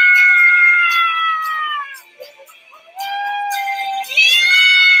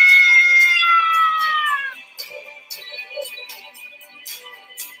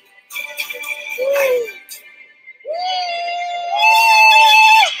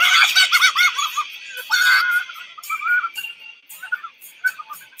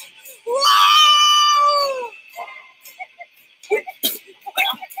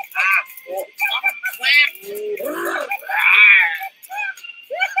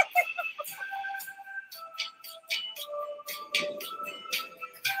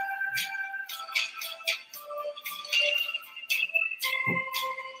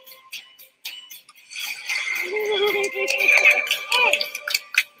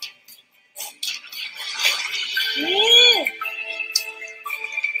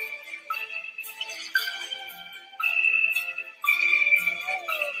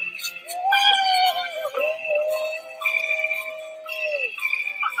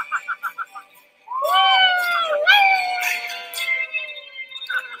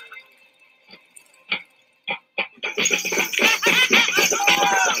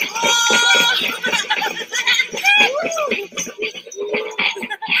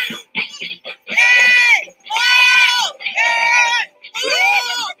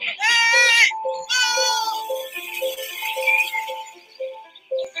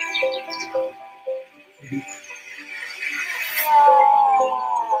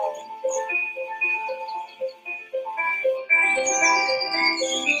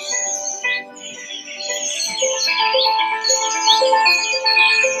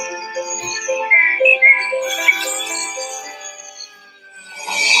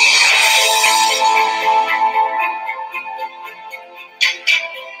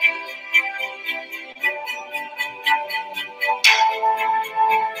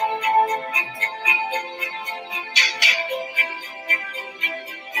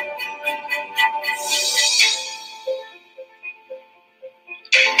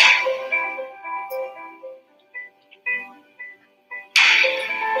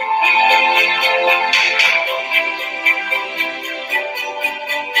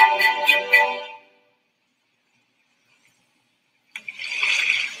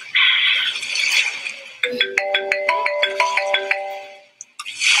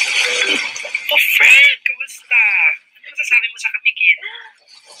 Fred, kamusta? Ano masasabi mo sa kamigin?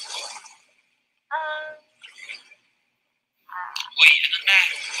 Uy, ano na?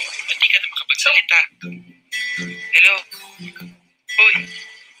 Ba't di ka na makapagsalita? Hello? Uy.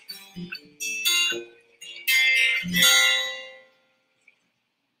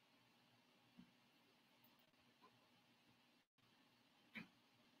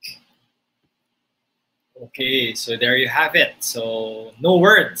 Okay, so there you have it. So no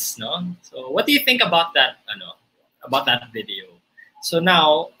words, no? So what do you think about that, about that video? So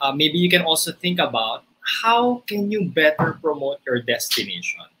now, maybe you can also think about how can you better promote your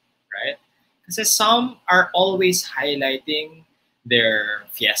destination, right? Because some are always highlighting their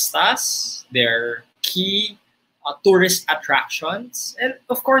fiestas, their key tourist attractions. And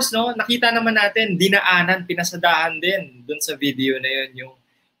of course, no, nakita naman natin, dinaanan, pinasadahan din dun sa video na yun,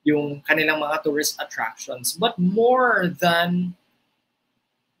 yung kanilang mga tourist attractions. But more than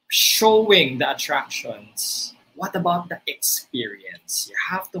showing the attractions, what about the experience? You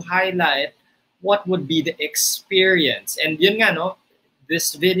have to highlight what would be the experience. And yun nga, no,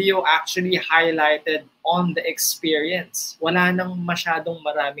 this video actually highlighted on the experience. Wala nang masyadong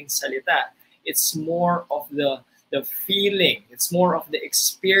maraming salita. It's more of the feeling. It's more of the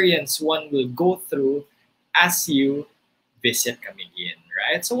experience one will go through as you visit Camiguin,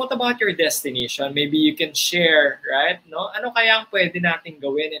 right? So what about your destination? Maybe you can share, right? No? Ano kaya ang pwede nating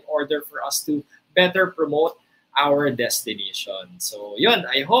gawin in order for us to better promote our destination? So yun,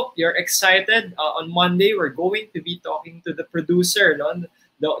 I hope you're excited. On Monday, we're going to be talking to the producer, no?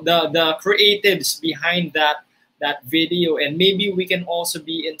 the creatives behind that video, and maybe we can also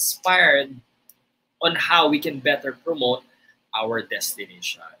be inspired on how we can better promote our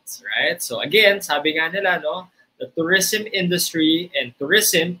destinations, right? So again, sabi nga nila, no? The tourism industry and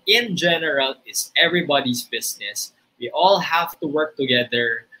tourism in general is everybody's business. We all have to work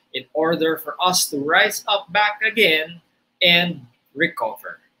together in order for us to rise up back again and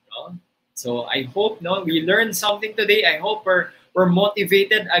recover. No? So I hope, no, we learned something today. I hope we're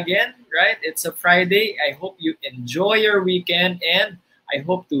motivated again, right? It's a Friday. I hope you enjoy your weekend, and I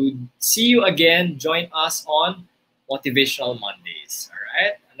hope to see you again. Join us on Motivational Mondays. All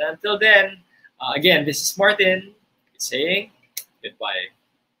right? And until then, again, this is Martin saying goodbye.